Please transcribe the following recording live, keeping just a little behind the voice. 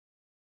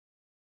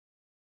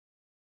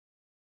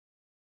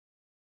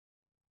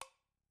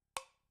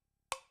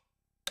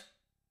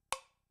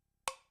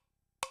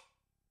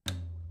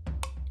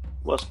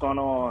What's going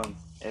on,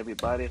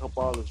 everybody? Hope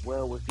all is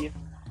well with you.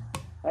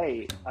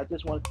 Hey, I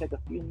just want to take a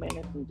few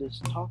minutes and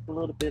just talk a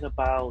little bit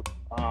about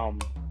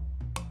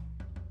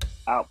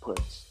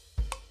outputs.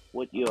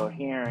 What you're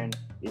hearing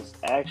is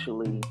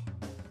actually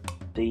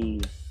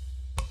the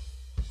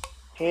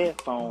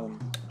headphone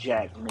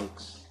jack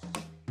mix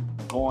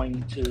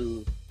going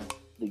to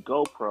the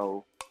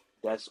GoPro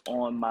that's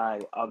on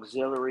my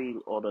auxiliary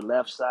or the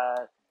left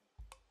side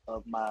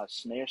of my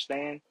snare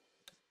stand,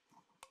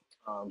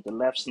 the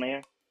left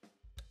snare.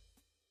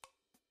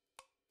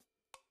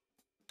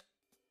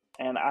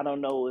 And I don't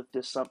know if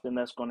this is something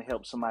that's going to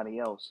help somebody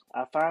else.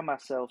 I find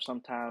myself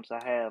sometimes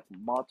I have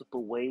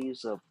multiple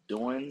ways of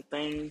doing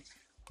things,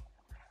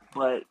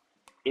 but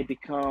it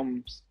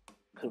becomes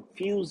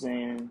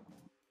confusing,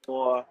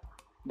 or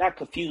not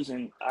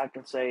confusing. I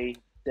can say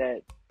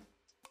that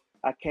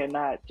I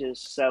cannot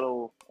just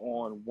settle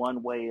on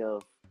one way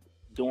of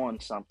doing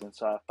something.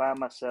 So I find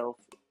myself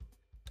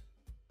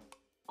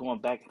going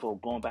back and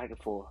forth, going back and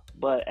forth.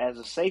 But as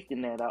a safety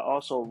net, I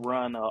also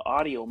run an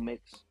audio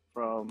mix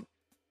from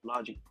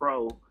Logic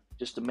Pro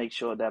just to make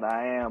sure that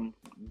I am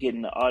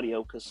getting the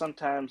audio, because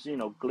sometimes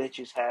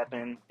glitches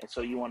happen, and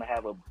so you want to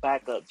have a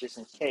backup just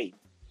in case.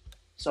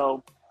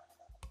 So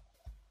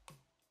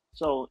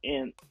so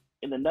in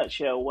a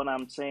nutshell, what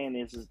I'm saying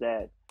is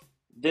that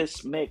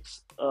this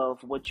mix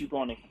of what you're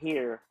going to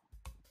hear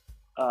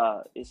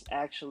is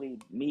actually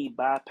me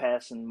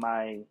bypassing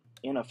my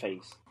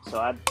interface.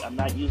 So I'm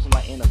not using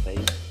my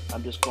interface.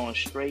 I'm just going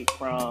straight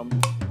from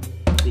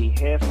the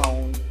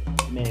headphone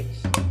mix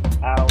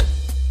out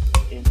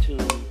into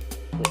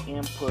the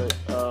input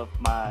of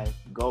my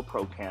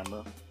GoPro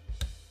camera.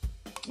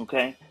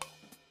 Okay.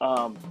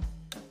 Um,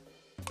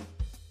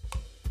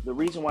 the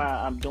reason why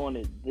I'm doing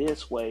it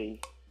this way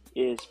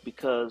is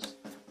because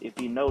if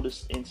you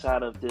notice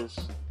inside of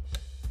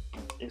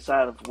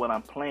what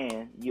I'm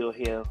playing, you'll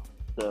hear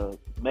the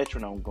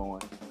metronome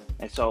going.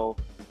 And so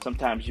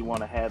sometimes you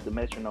want to have the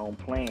metronome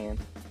playing,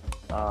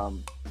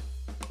 um,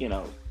 you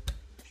know,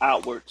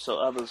 outward so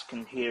others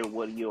can hear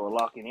what you're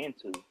locking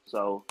into.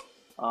 So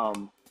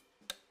um,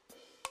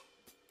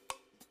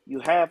 you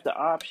have the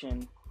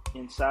option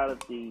inside of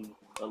the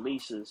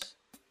Elises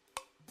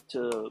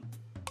to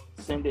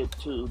send it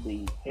to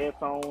the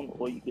headphone,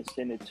 or you can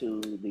send it to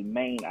the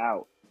main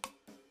out.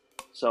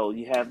 So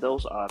you have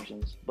those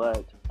options,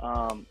 but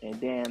and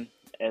then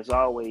as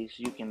always,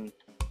 you can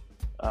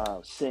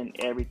send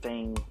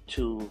everything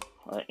to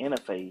an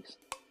interface,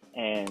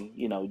 and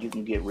you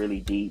can get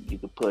really deep.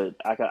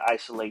 I can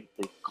isolate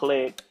the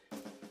click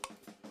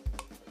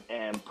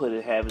and put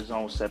it have its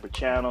own separate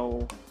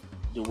channel,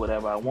 do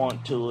whatever I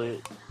want to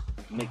it,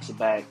 mix it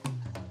back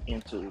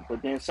into.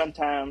 But then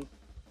sometimes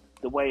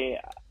the way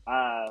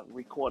I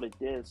recorded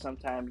this,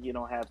 sometimes you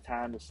don't have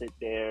time to sit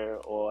there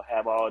or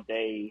have all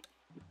day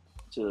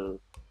to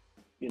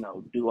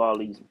do all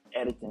these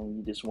editing.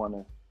 You just want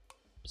to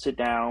sit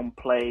down,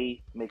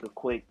 play, make a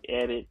quick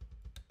edit,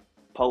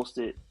 post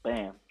it,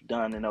 bam,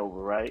 done and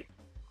over, right?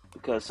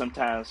 Because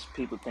sometimes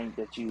people think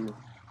that you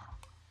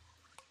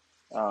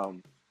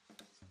um,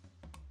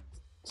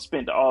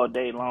 spent all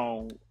day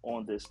long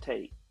on this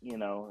take,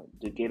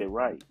 to get it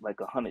right, like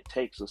 100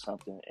 takes or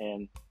something.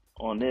 And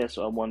on this,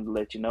 I wanted to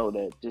let you know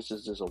that this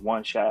is just a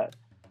one shot.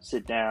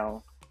 Sit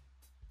down,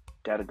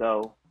 gotta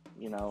go,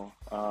 you know.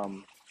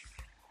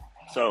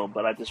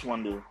 But I just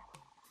wanted to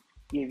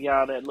give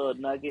y'all that little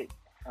nugget.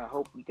 I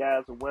hope you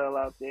guys are well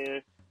out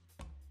there.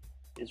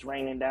 It's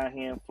raining down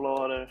here in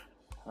Florida.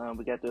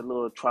 We got that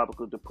little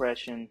tropical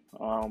depression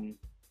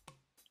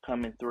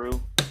coming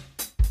through.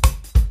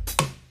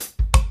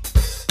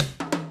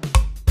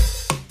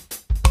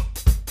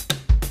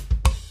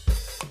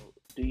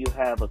 Do you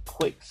have a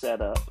quick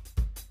setup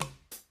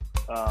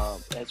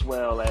as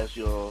well as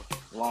your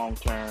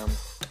long-term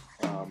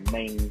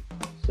main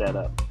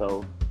setup?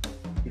 So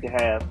you can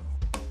have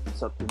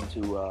something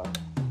to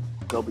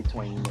go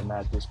between and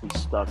not just be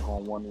stuck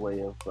on one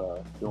way of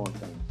doing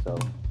things. So,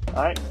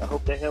 all right, I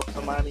hope that helps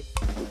somebody.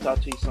 We'll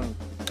talk to you soon.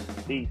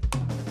 Peace.